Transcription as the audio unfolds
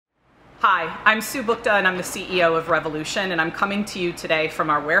Hi, I'm Sue Buchta and I'm the CEO of Revolution, and I'm coming to you today from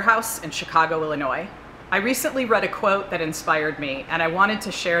our warehouse in Chicago, Illinois. I recently read a quote that inspired me, and I wanted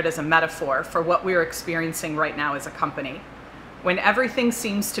to share it as a metaphor for what we're experiencing right now as a company. When everything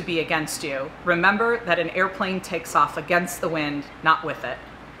seems to be against you, remember that an airplane takes off against the wind, not with it.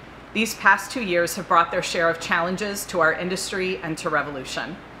 These past 2 years have brought their share of challenges to our industry and to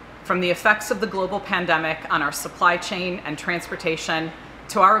Revolution. From the effects of the global pandemic on our supply chain and transportation,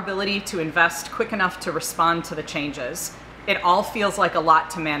 to our ability to invest quick enough to respond to the changes. It all feels like a lot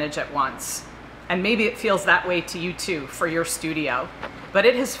to manage at once. And maybe it feels that way to you too for your studio. But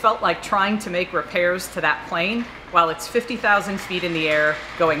it has felt like trying to make repairs to that plane while it's 50,000 feet in the air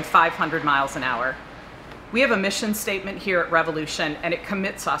going 500 miles an hour. We have a mission statement here at Revolution, and it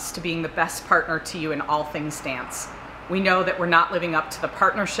commits us to being the best partner to you in all things dance. We know that we're not living up to the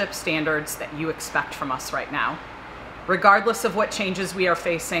partnership standards that you expect from us right now. Regardless of what changes we are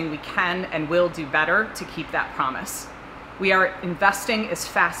facing, we can and will do better to keep that promise. We are investing as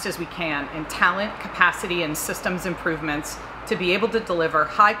fast as we can in talent, capacity, and systems improvements to be able to deliver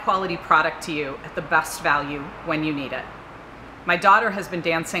high-quality product to you at the best value when you need it. My daughter has been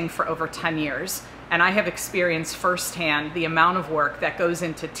dancing for over 10 years, and I have experienced firsthand the amount of work that goes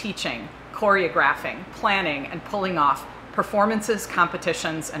into teaching, choreographing, planning, and pulling off performances,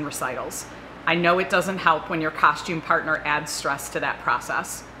 competitions, and recitals. I know it doesn't help when your costume partner adds stress to that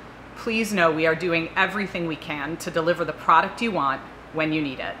process. Please know we are doing everything we can to deliver the product you want when you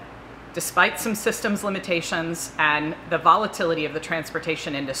need it. Despite some systems limitations and the volatility of the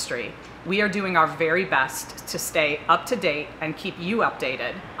transportation industry, we are doing our very best to stay up to date and keep you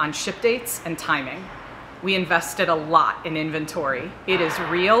updated on ship dates and timing. We invested a lot in inventory. It is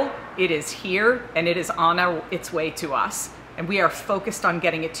real, it is here, and it is on its way to us. And we are focused on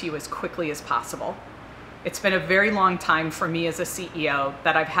getting it to you as quickly as possible. It's been a very long time for me as a CEO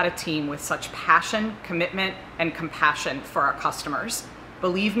that I've had a team with such passion, commitment, and compassion for our customers.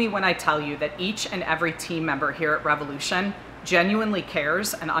 Believe me when I tell you that each and every team member here at Revolution genuinely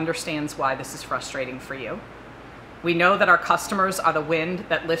cares and understands why this is frustrating for you. We know that our customers are the wind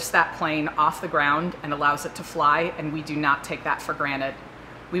that lifts that plane off the ground and allows it to fly, and we do not take that for granted.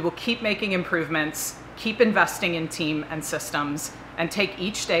 We will keep making improvements, keep investing in team and systems, and take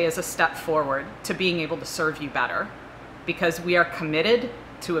each day as a step forward to being able to serve you better. Because we are committed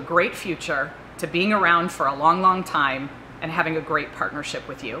to a great future, to being around for a long, long time, and having a great partnership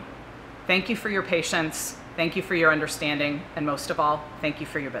with you. Thank you for your patience, thank you for your understanding, and most of all, thank you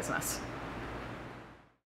for your business.